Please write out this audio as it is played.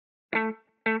Hi,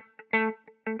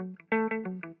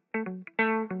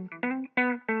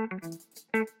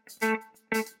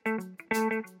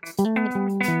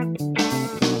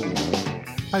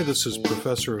 this is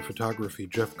Professor of Photography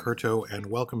Jeff Curto, and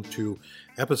welcome to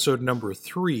episode number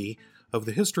 3 of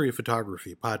the History of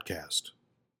Photography podcast.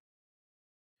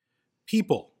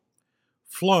 People,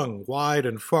 flung wide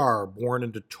and far, born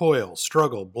into toil,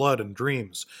 struggle, blood, and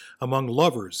dreams, among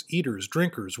lovers, eaters,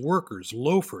 drinkers, workers,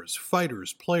 loafers,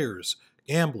 fighters, players,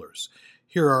 gamblers.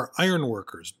 Here are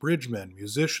ironworkers, bridgemen,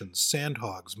 musicians,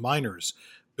 sandhogs, miners,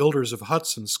 builders of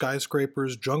huts and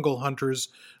skyscrapers, jungle hunters,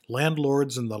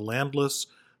 landlords and the landless,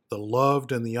 the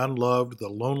loved and the unloved, the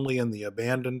lonely and the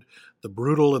abandoned, the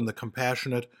brutal and the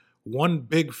compassionate, one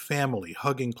big family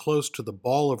hugging close to the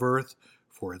ball of earth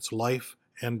for its life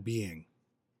and being.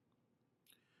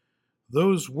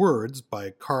 Those words by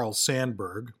Carl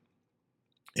Sandburg,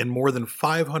 in more than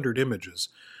 500 images,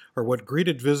 are what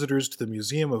greeted visitors to the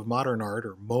Museum of Modern Art,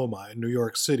 or MoMA, in New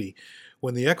York City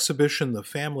when the exhibition The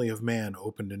Family of Man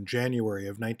opened in January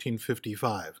of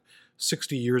 1955,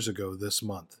 60 years ago this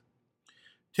month.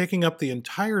 Taking up the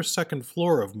entire second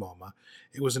floor of MoMA,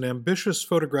 it was an ambitious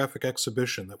photographic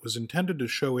exhibition that was intended to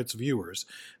show its viewers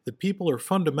that people are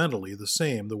fundamentally the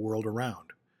same the world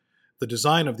around. The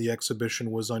design of the exhibition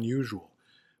was unusual.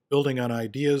 Building on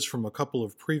ideas from a couple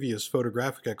of previous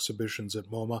photographic exhibitions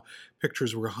at MoMA,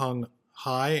 pictures were hung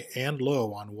high and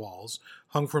low on walls,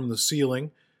 hung from the ceiling,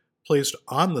 placed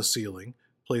on the ceiling,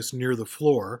 placed near the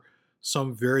floor,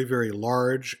 some very, very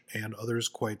large and others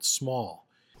quite small.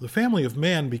 The Family of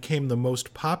Man became the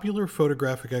most popular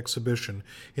photographic exhibition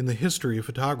in the history of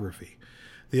photography.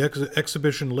 The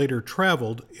exhibition later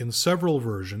traveled, in several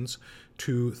versions,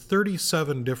 to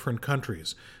 37 different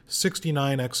countries,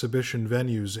 69 exhibition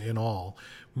venues in all.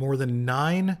 More than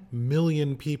 9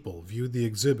 million people viewed the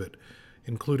exhibit,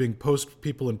 including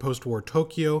people in post-war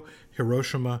Tokyo,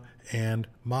 Hiroshima, and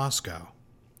Moscow.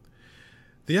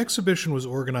 The exhibition was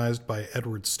organized by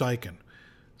Edward Steichen.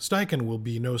 Steichen will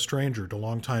be no stranger to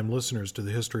longtime listeners to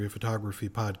the History of Photography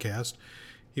podcast.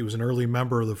 He was an early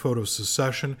member of the Photo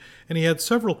Secession, and he had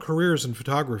several careers in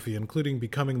photography, including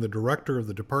becoming the director of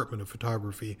the Department of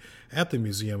Photography at the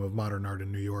Museum of Modern Art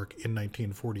in New York in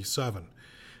 1947.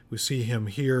 We see him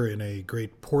here in a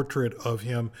great portrait of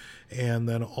him, and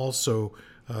then also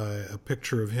a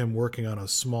picture of him working on a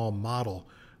small model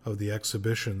of the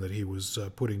exhibition that he was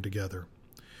putting together.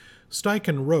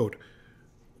 Steichen wrote,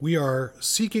 "We are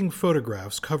seeking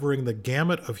photographs covering the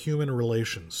gamut of human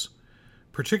relations,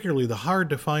 particularly the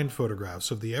hard-to-find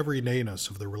photographs of the everydayness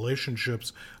of the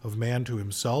relationships of man to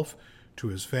himself, to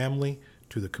his family,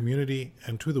 to the community,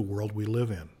 and to the world we live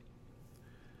in."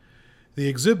 The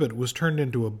exhibit was turned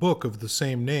into a book of the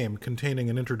same name containing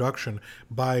an introduction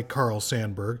by Carl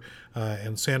Sandburg,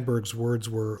 and Sandburg's words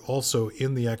were also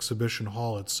in the exhibition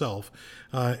hall itself.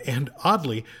 And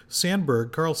oddly,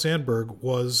 Carl Sandburg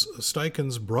was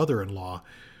Steichen's brother-in-law.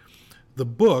 The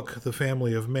book, The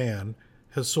Family of Man,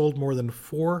 has sold more than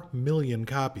 4 million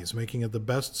copies, making it the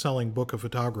best-selling book of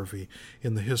photography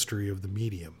in the history of the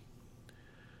medium.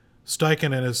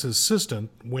 Steichen and his assistant,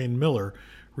 Wayne Miller,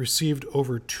 received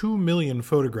over 2 million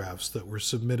photographs that were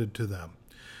submitted to them.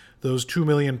 Those 2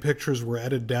 million pictures were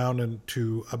edited down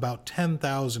into about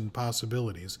 10,000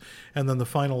 possibilities, and then the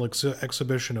final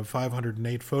exhibition of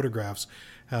 508 photographs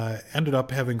ended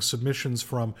up having submissions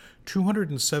from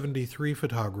 273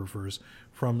 photographers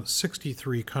from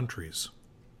 63 countries.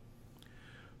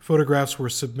 Photographs were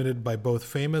submitted by both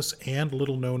famous and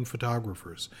little-known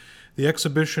photographers. The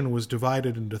exhibition was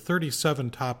divided into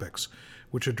 37 topics,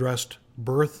 which addressed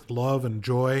birth, love, and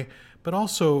joy, but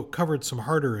also covered some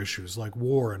harder issues like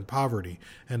war and poverty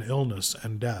and illness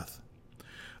and death.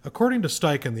 According to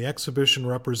Steichen, the exhibition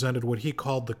represented what he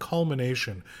called the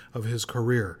culmination of his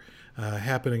career,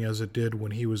 happening as it did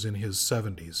when he was in his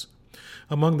 70s.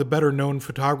 Among the better-known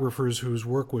photographers whose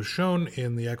work was shown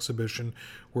in the exhibition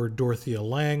were Dorothea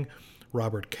Lange,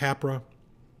 Robert Capra,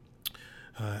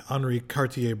 Henri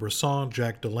Cartier-Bresson,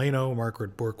 Jack Delano,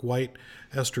 Margaret Bourke-White,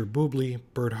 Esther Bublé,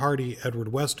 Bert Hardy,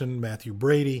 Edward Weston, Matthew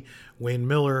Brady, Wayne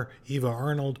Miller, Eva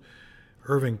Arnold,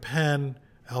 Irving Penn,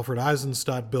 Alfred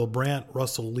Eisenstadt, Bill Brandt,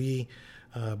 Russell Lee,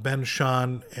 Ben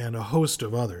Shahn, and a host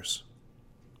of others.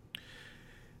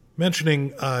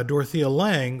 Mentioning Dorothea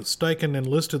Lange, Steichen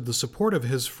enlisted the support of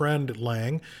his friend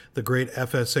Lange, the great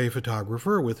FSA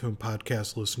photographer with whom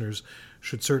podcast listeners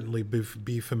should certainly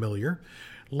be familiar.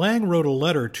 Lange wrote a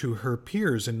letter to her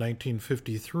peers in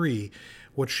 1953,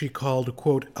 what she called,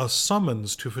 quote, a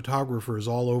summons to photographers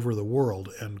all over the world,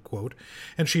 end quote,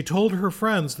 and she told her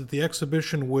friends that the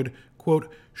exhibition would, quote,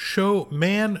 show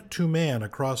man to man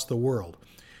across the world.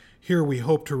 Here we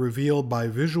hope to reveal by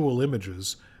visual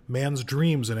images man's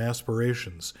dreams and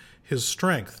aspirations, his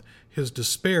strength, his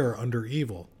despair under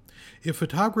evil. If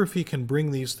photography can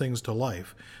bring these things to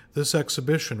life, this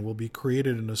exhibition will be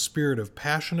created in a spirit of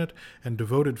passionate and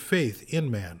devoted faith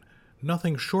in man.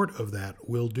 Nothing short of that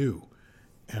will do."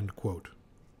 End quote.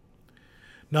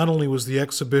 Not only was the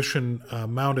exhibition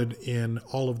mounted in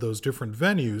all of those different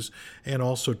venues and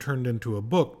also turned into a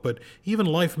book, but even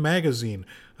Life magazine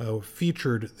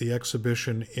featured the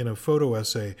exhibition in a photo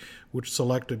essay which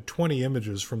selected 20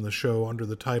 images from the show under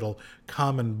the title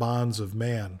Common Bonds of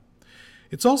Man.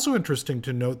 It's also interesting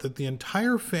to note that the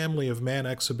entire Family of Man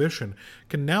exhibition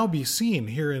can now be seen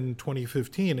here in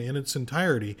 2015 in its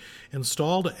entirety,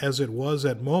 installed as it was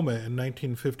at MoMA in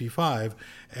 1955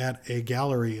 at a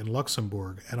gallery in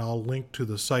Luxembourg. And I'll link to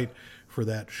the site for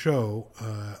that show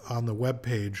on the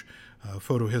webpage,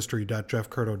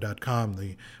 photohistory.jeffcurto.com,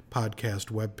 the podcast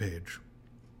webpage.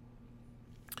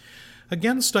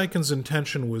 Again, Steichen's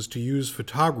intention was to use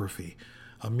photography,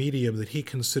 a medium that he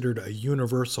considered a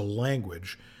universal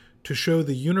language, to show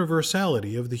the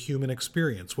universality of the human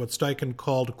experience, what Steichen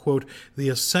called, quote, "the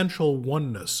essential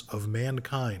oneness of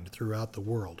mankind throughout the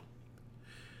world."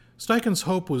 Steichen's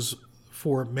hope was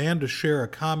for man to share a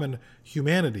common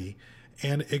humanity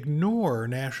and ignore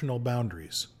national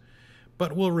boundaries.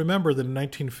 But we'll remember that in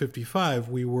 1955,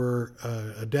 we were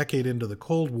a decade into the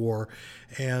Cold War,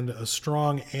 and a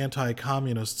strong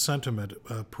anti-communist sentiment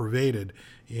pervaded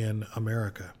in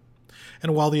America.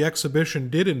 And while the exhibition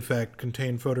did in fact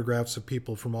contain photographs of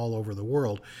people from all over the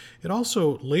world, it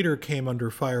also later came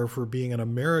under fire for being an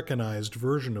Americanized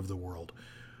version of the world,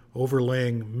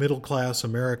 overlaying middle-class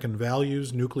American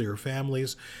values, nuclear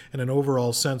families, and an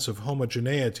overall sense of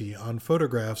homogeneity on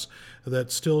photographs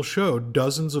that still showed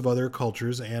dozens of other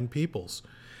cultures and peoples.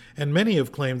 And many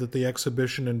have claimed that the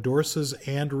exhibition endorses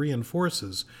and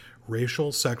reinforces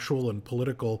racial, sexual, and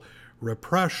political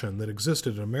repression that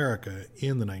existed in America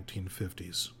in the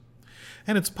 1950s.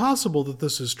 And it's possible that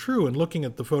this is true, and looking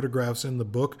at the photographs in the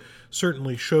book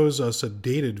certainly shows us a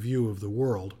dated view of the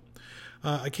world.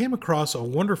 I came across a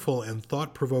wonderful and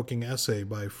thought-provoking essay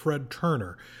by Fred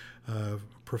Turner.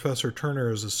 Professor Turner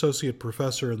is associate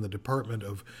professor in the Department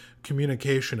of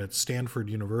Communication at Stanford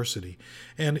University.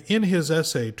 And in his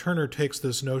essay, Turner takes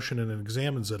this notion and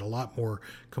examines it a lot more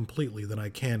completely than I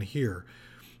can here.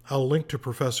 I'll link to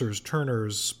Professor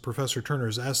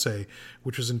Turner's essay,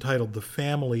 which is entitled "The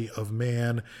Family of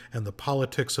Man and the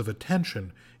Politics of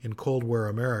Attention in Cold War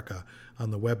America"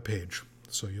 on the webpage.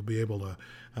 So you'll be able to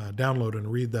download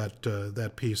and read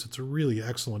that piece. It's a really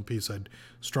excellent piece. I'd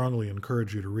strongly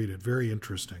encourage you to read it. Very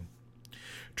interesting.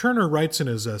 Turner writes in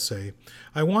his essay,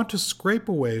 "I want to scrape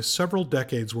away several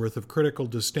decades' worth of critical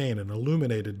disdain and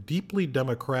illuminate a deeply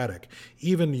democratic,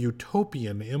 even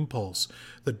utopian impulse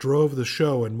that drove the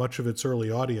show and much of its early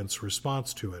audience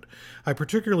response to it. I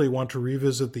particularly want to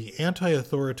revisit the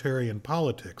anti-authoritarian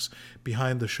politics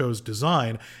behind the show's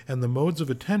design and the modes of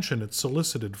attention it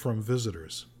solicited from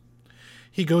visitors."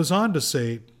 He goes on to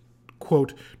say,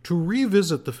 quote, "To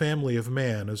revisit the Family of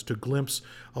Man is to glimpse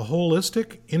a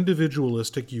holistic,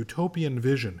 individualistic, utopian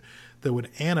vision that would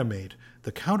animate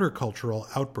the countercultural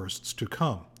outbursts to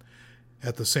come.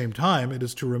 At the same time, it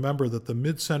is to remember that the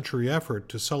mid-century effort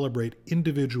to celebrate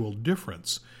individual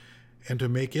difference and to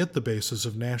make it the basis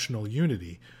of national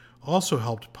unity also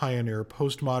helped pioneer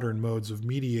postmodern modes of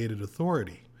mediated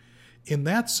authority. In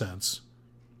that sense,"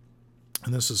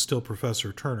 and this is still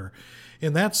Professor Turner,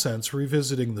 "in that sense,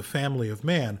 revisiting the Family of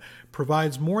Man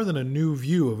provides more than a new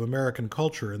view of American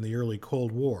culture in the early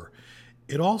Cold War.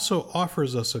 It also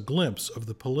offers us a glimpse of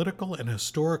the political and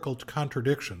historical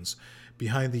contradictions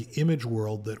behind the image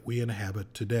world that we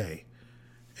inhabit today."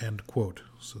 End quote.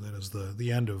 So that is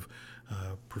the end of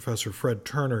Professor Fred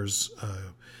Turner's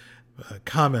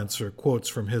comments or quotes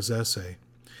from his essay.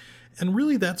 And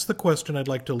really that's the question I'd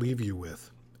like to leave you with.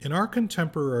 In our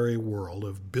contemporary world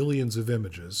of billions of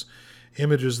images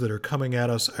that are coming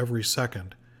at us every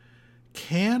second,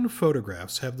 can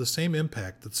photographs have the same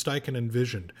impact that Steichen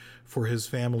envisioned for his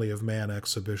Family of Man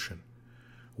exhibition?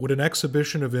 Would an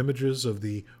exhibition of images of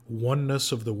the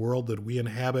oneness of the world that we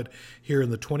inhabit here in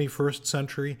the 21st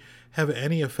century have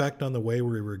any effect on the way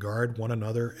we regard one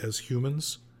another as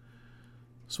humans?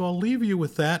 So I'll leave you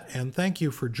with that, and thank you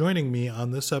for joining me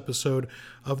on this episode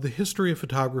of the History of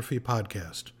Photography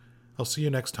podcast. I'll see you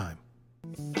next time.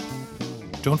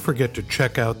 Don't forget to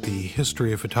check out the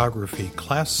History of Photography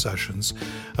class sessions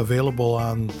available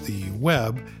on the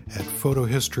web at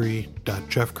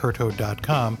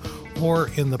photohistory.jeffcurto.com or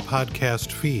in the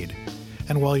podcast feed.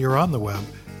 And while you're on the web,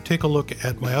 take a look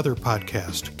at my other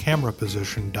podcast,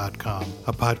 CameraPosition.com,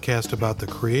 a podcast about the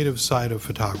creative side of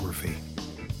photography.